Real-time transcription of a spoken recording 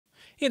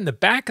In the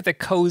back of the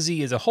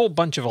Cozy is a whole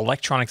bunch of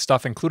electronic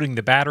stuff, including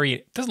the battery.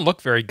 It doesn't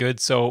look very good,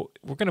 so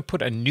we're going to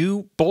put a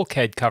new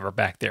bulkhead cover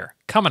back there.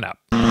 Coming up.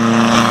 So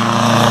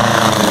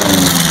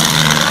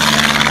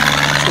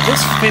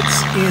this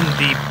fits in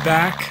the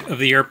back of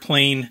the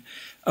airplane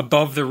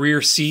above the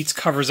rear seats,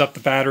 covers up the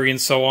battery and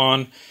so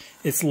on.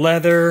 It's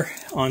leather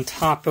on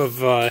top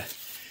of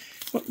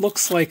what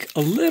looks like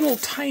a little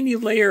tiny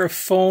layer of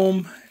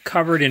foam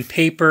covered in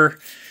paper.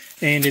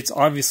 And it's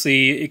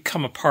obviously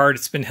come apart.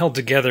 It's been held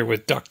together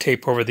with duct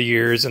tape over the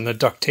years, and the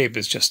duct tape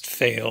has just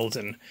failed,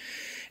 and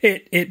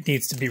it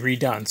needs to be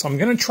redone. So I'm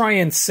going to try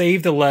and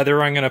save the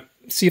leather. I'm going to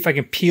see if I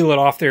can peel it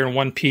off there in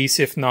one piece.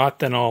 If not,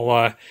 then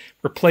I'll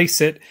replace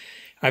it.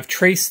 I've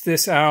traced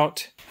this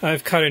out.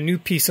 I've cut a new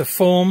piece of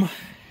foam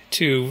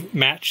to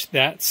match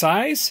that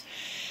size.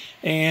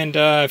 And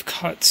I've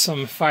cut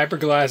some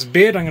fiberglass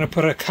bid. I'm going to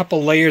put a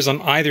couple layers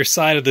on either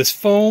side of this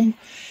foam.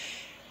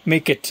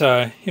 Make it,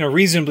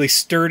 reasonably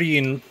sturdy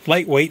and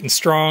lightweight and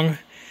strong,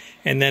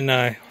 and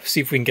then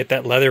see if we can get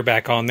that leather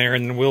back on there,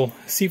 and we'll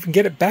see if we can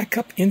get it back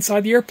up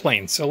inside the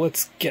airplane. So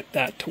let's get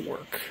that to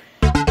work.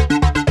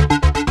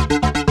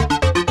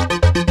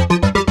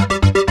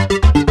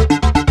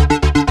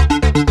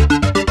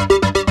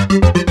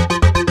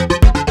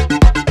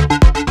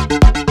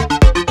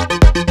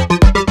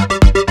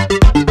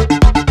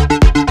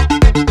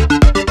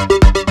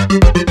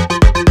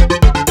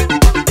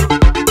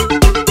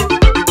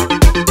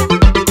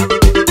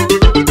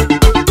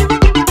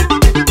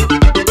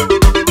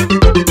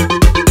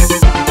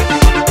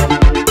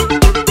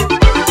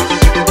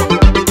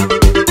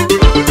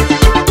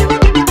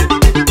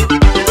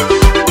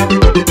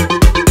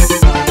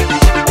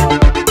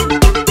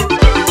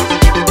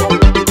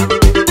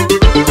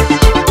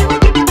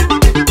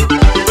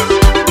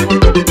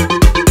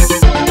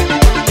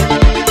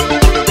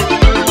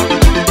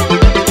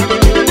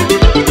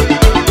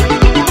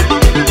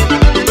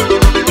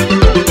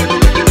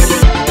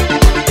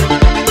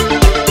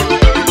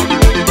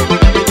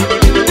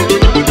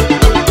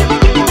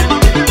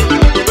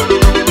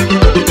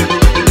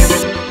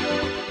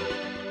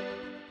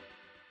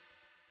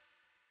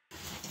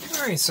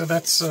 Alright, so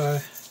that's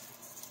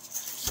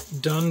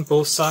done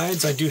both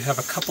sides. I do have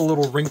a couple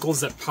little wrinkles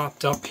that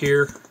popped up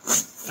here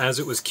as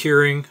it was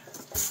curing.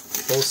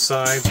 Both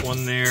sides,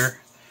 one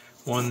there,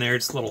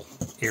 just little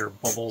air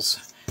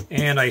bubbles.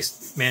 And I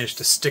managed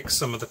to stick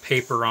some of the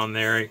paper on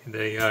there.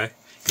 The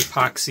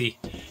epoxy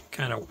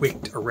kind of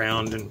wicked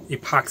around and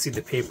epoxied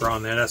the paper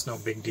on there. That's no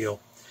big deal.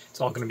 It's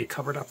all going to be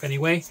covered up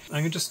anyway.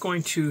 I'm just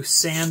going to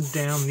sand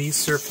down these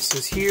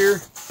surfaces here,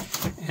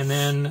 and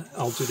then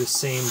I'll do the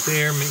same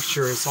there, make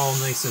sure it's all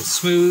nice and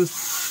smooth.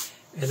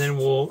 And then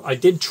I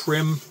did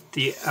trim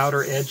the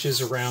outer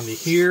edges around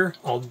here.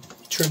 I'll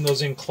trim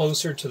those in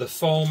closer to the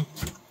foam.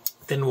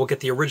 Then we'll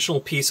get the original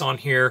piece on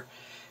here,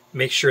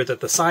 make sure that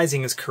the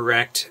sizing is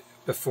correct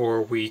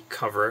before we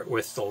cover it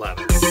with the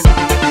leather.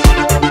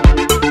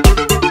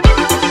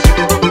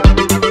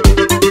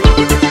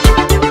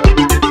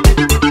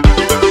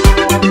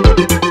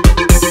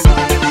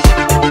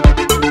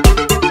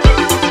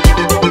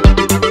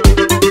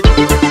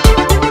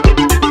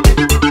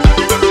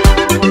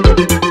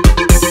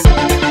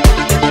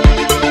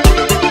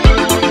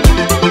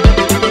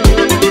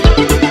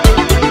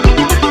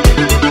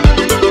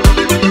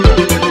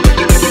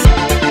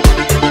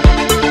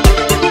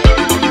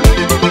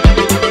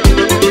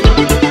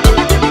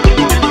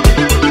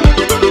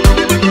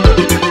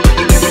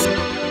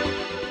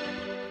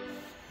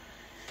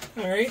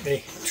 Alright,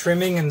 the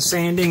trimming and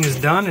sanding is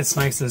done. It's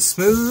nice and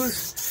smooth.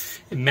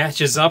 It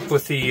matches up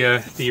with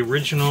the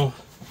original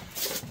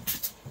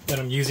that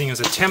I'm using as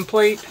a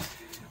template.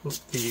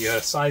 The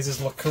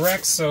sizes look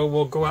correct, so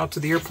we'll go out to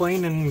the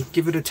airplane and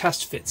give it a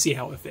test fit, see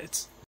how it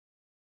fits.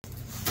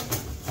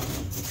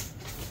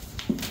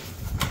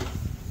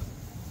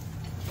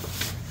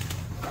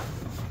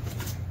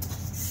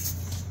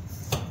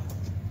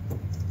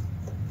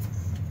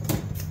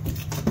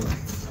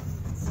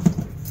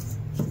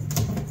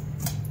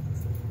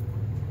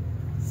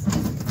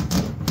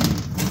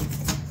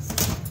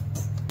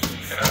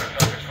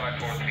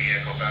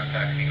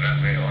 Taxi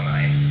runway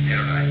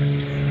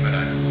 0909.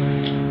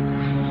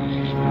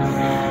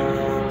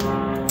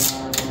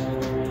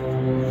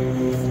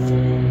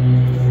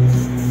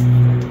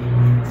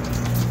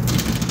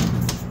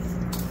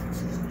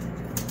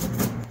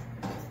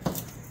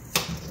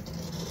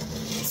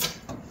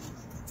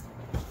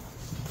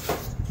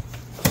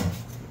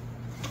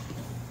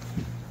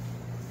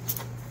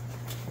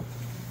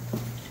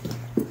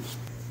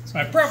 So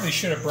I probably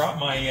should have brought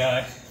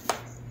my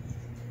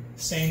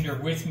sander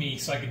with me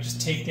so I could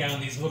just take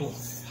down these little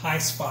high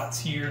spots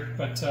here,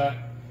 but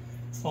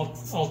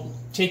I'll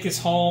take this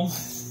home,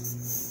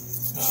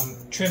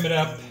 trim it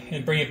up,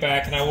 and bring it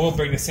back, and I will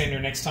bring the sander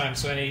next time,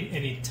 so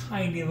any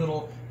tiny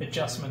little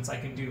adjustments I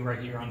can do right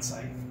here on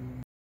site.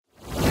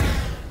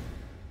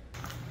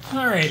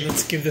 Alright,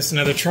 let's give this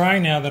another try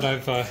now that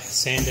I've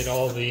sanded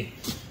all the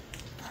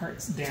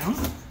parts down.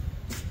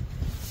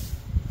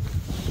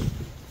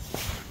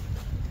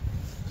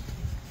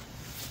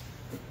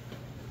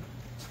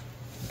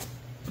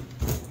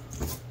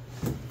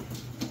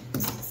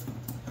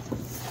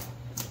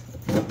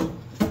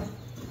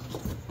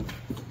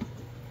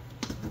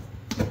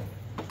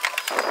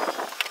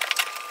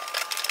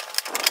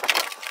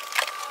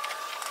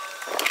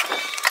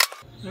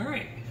 All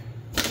right.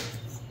 I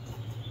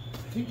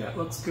think that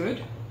looks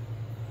good.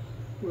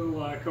 We'll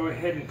go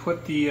ahead and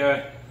put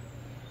the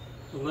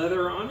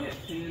leather on it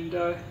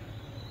and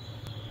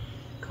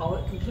call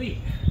it complete.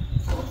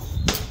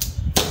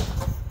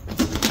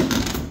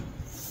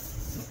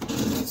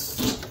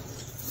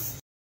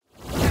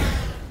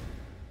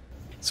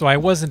 So I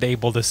wasn't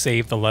able to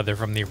save the leather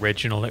from the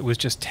original. It was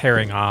just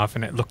tearing off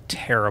and it looked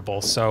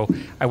terrible. So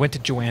I went to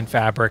Joann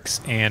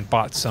Fabrics and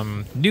bought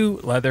some new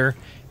leather.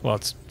 Well,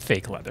 it's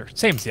fake leather,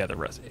 same as the other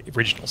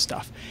original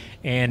stuff.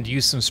 And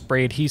used some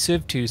spray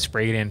adhesive to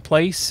spray it in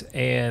place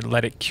and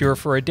let it cure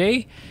for a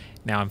day.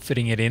 Now I'm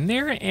fitting it in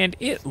there and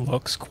it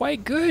looks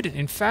quite good.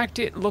 In fact,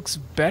 it looks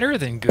better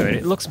than good.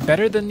 It looks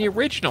better than the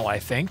original, I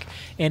think.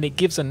 And it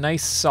gives a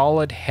nice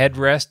solid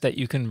headrest that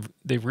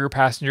the rear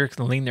passenger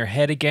can lean their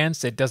head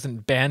against. It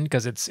doesn't bend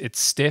because it's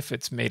stiff.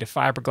 It's made of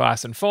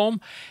fiberglass and foam.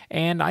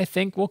 And I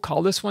think we'll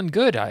call this one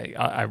good.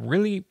 I'm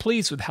really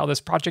pleased with how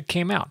this project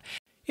came out.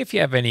 If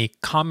you have any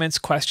comments,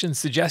 questions,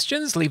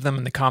 suggestions, leave them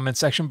in the comments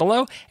section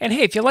below. And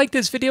hey, if you like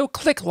this video,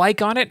 click like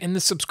on it and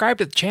then subscribe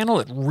to the channel.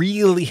 It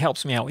really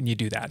helps me out when you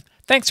do that.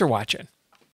 Thanks for watching.